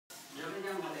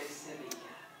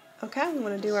Okay, we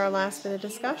want to do our last bit of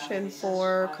discussion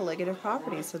for colligative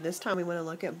properties. So this time we want to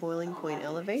look at boiling point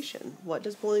elevation. What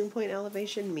does boiling point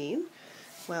elevation mean?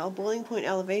 Well, boiling point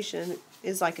elevation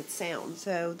is like it sounds.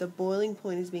 So the boiling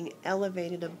point is being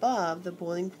elevated above the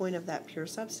boiling point of that pure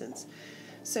substance.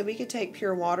 So we could take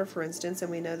pure water, for instance, and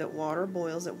we know that water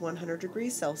boils at 100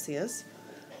 degrees Celsius.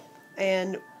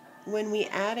 And when we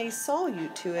add a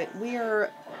solute to it,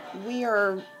 we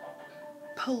are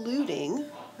polluting.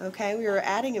 Okay, we are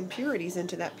adding impurities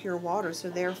into that pure water,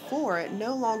 so therefore it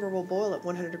no longer will boil at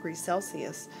 100 degrees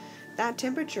Celsius. That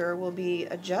temperature will be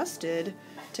adjusted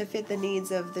to fit the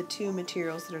needs of the two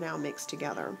materials that are now mixed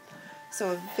together.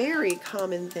 So a very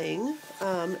common thing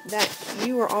that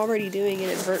you are already doing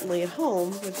inadvertently at home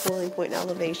with boiling point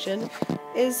elevation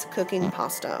is cooking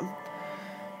pasta.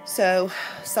 So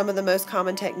some of the most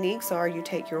common techniques are you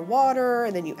take your water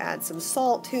and then you add some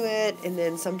salt to it, and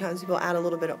then sometimes people add a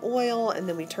little bit of oil, and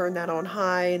then we turn that on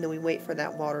high and then we wait for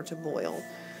that water to boil.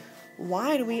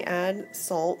 Why do we add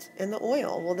salt in the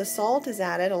oil? Well, the salt is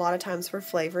added a lot of times for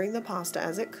flavoring the pasta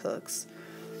as it cooks,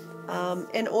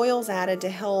 and oil is added to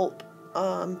help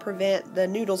prevent the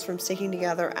noodles from sticking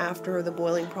together after the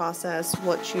boiling process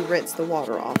once you rinse the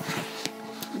water off.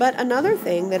 But another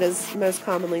thing that is most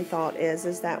commonly thought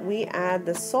is that we add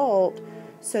the salt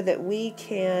so that we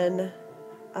can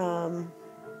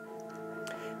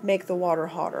make the water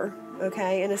hotter.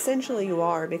 Okay, and essentially you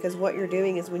are, because what you're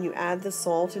doing is when you add the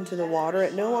salt into the water,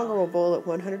 it no longer will boil at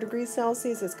 100 degrees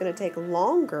Celsius. It's going to take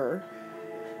longer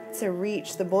to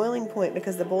reach the boiling point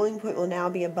because the boiling point will now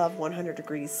be above 100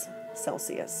 degrees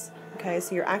Celsius. Okay,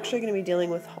 so you're actually going to be dealing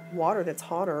with water that's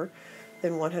hotter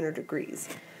than 100 degrees.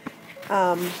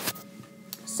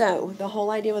 So the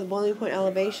whole idea with boiling point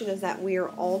elevation is that we are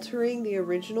altering the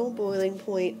original boiling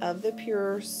point of the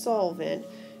pure solvent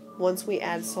once we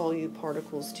add solute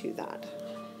particles to that.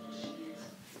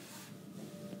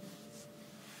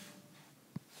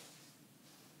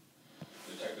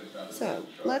 So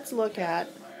let's look at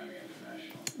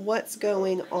what's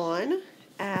going on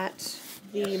at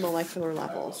the molecular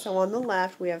level. So on the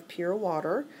left we have pure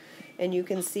water. And you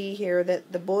can see here that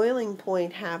the boiling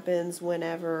point happens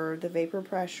whenever the vapor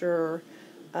pressure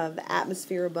of the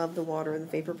atmosphere above the water and the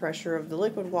vapor pressure of the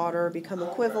liquid water become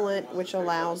equivalent, which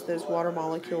allows those water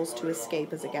molecules to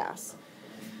escape as a gas.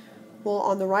 Well,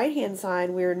 on the right-hand side,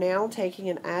 we're now taking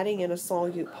and adding in a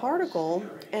solute particle,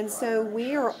 and so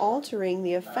we are altering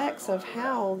the effects of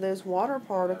how those water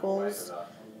particles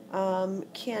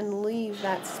can leave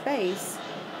that space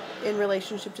in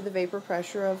relationship to the vapor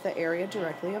pressure of the area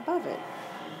directly above it.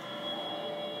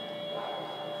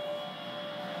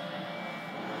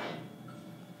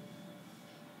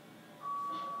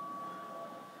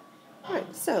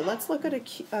 Alright, so let's look at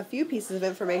a few pieces of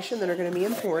information that are going to be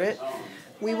important.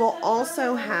 We will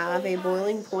also have a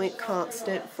boiling point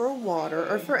constant for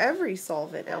water, or for every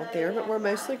solvent out there, but we're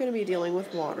mostly going to be dealing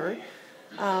with water.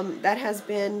 That has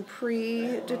been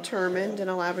predetermined in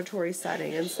a laboratory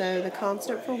setting, and so the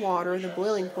constant for water, the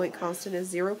boiling point constant,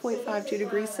 is 0.52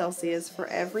 degrees Celsius for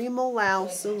every mol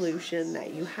solution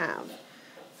that you have.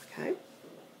 Okay.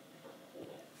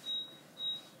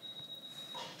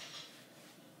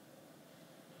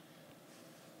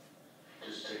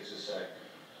 Just takes a sec.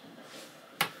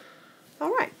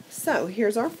 All right. So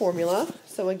here's our formula.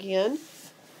 So again,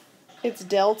 it's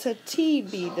delta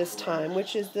TB this time,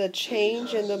 which is the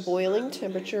change in the boiling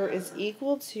temperature is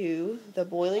equal to the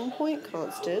boiling point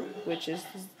constant, which is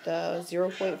the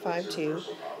 0.52,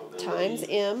 times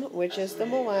M, which is the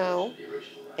mol,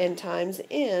 and times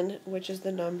N, which is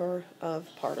the number of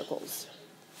particles.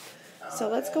 So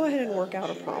let's go ahead and work out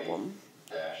a problem.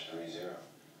 -30.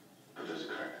 But does it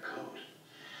crack the code?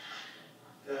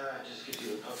 It just gives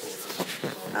you a couple.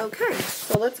 Okay,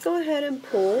 so let's go ahead and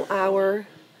pull our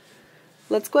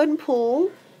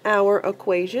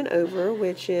equation over,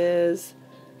 which is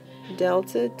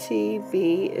delta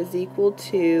TB is equal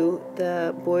to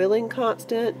the boiling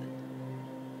constant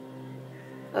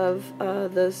of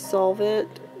the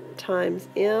solvent times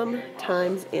M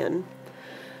times N.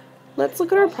 Let's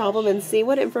look at our problem and see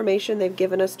what information they've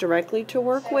given us directly to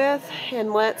work with,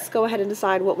 and let's go ahead and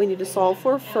decide what we need to solve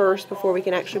for first before we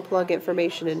can actually plug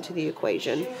information into the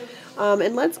equation.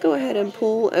 And let's go ahead and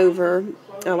pull over,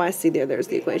 oh, I see there's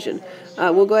the equation.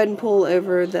 We'll go ahead and pull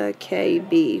over the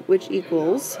KB, which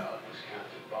equals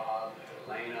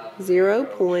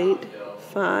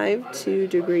 0.52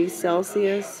 degrees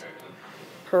Celsius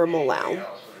per mol.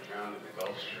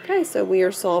 Okay, so we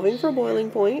are solving for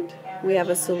boiling point. We have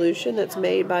a solution that's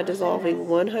made by dissolving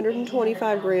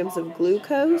 125 grams of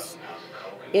glucose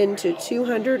into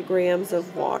 200 grams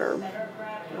of water.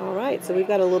 Alright, so we've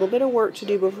got a little bit of work to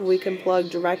do before we can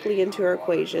plug directly into our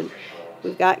equation.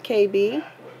 We've got KB,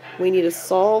 we need to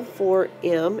solve for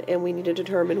M, and we need to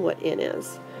determine what N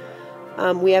is.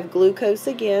 We have glucose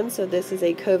again, so this is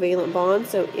a covalent bond,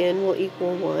 so N will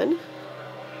equal 1.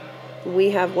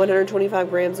 We have 125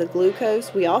 grams of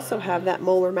glucose. We also have that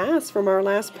molar mass from our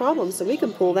last problem, so we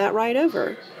can pull that right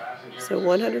over. So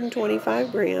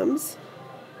 125 grams.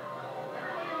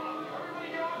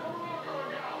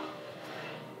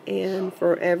 And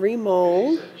for every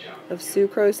mole of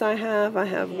sucrose I have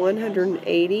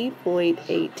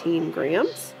 180.18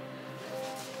 grams.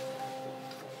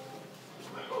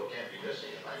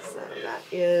 So that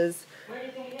is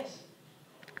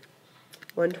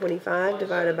 125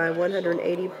 divided by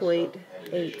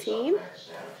 180.18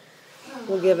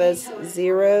 will give us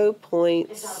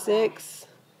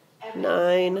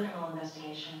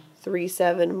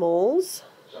 0.6937 moles.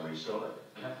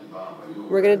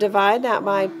 We're going to divide that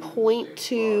by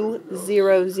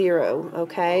 0.200,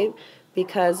 okay?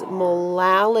 Because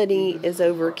molality is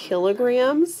over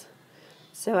kilograms,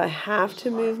 so I have to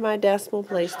move my decimal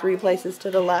place 3 places to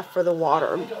the left for the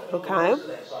water, okay?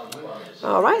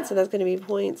 Alright, so that's going to be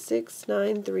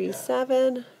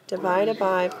 0.6937 divided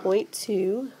by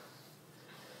 0.2,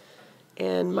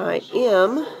 and my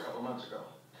M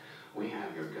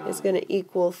is going to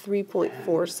equal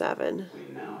 3.47.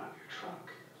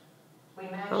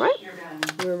 Alright,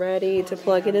 we're ready to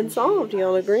plug it and solve. Do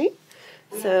y'all agree?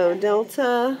 So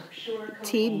delta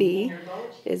TB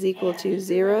is equal to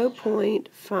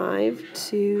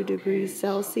 0.52 degrees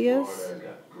Celsius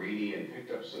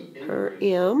per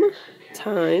M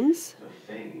times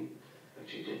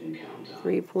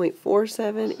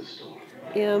 3.47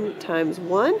 M times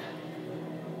 1.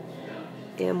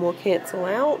 M will cancel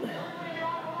out.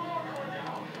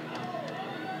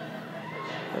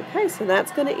 Okay, so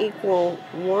that's going to equal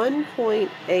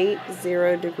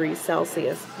 1.80 degrees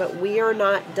Celsius, but we are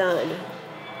not done.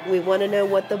 We want to know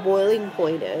what the boiling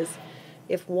point is.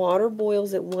 If water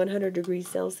boils at 100 degrees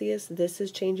Celsius, this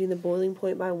is changing the boiling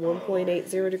point by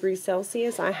 1.80 degrees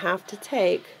Celsius. I have to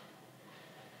take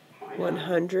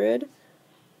 100,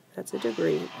 that's a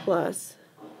degree, plus,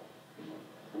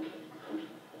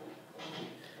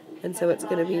 and so it's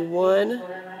going to be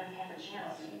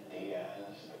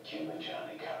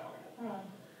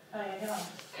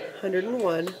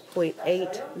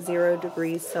 101.80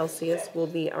 degrees Celsius will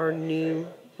be our new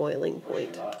boiling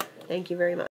point. Thank you very much.